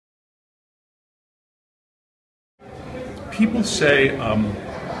people say,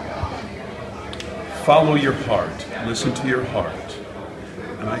 follow your heart, listen to your heart.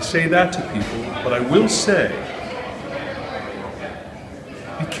 And I say that to people, but I will say,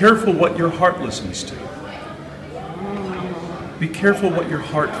 be careful what your heart listens to. Be careful what your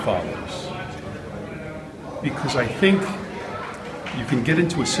heart follows. Because I think you can get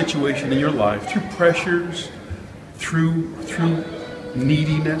into a situation in your life through pressures, through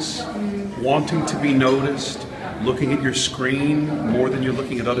neediness, wanting to be noticed, looking at your screen more than you're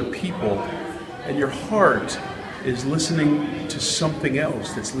looking at other people, and your heart is listening to something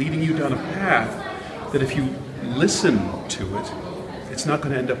else that's leading you down a path that if you listen to it, it's not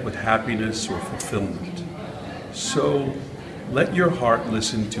going to end up with happiness or fulfillment. So let your heart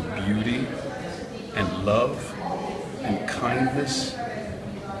listen to beauty and love and kindness,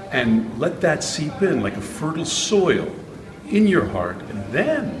 and let that seep in like a fertile soil in your heart, and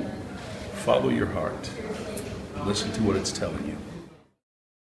then follow your heart. Listen to what it's telling you.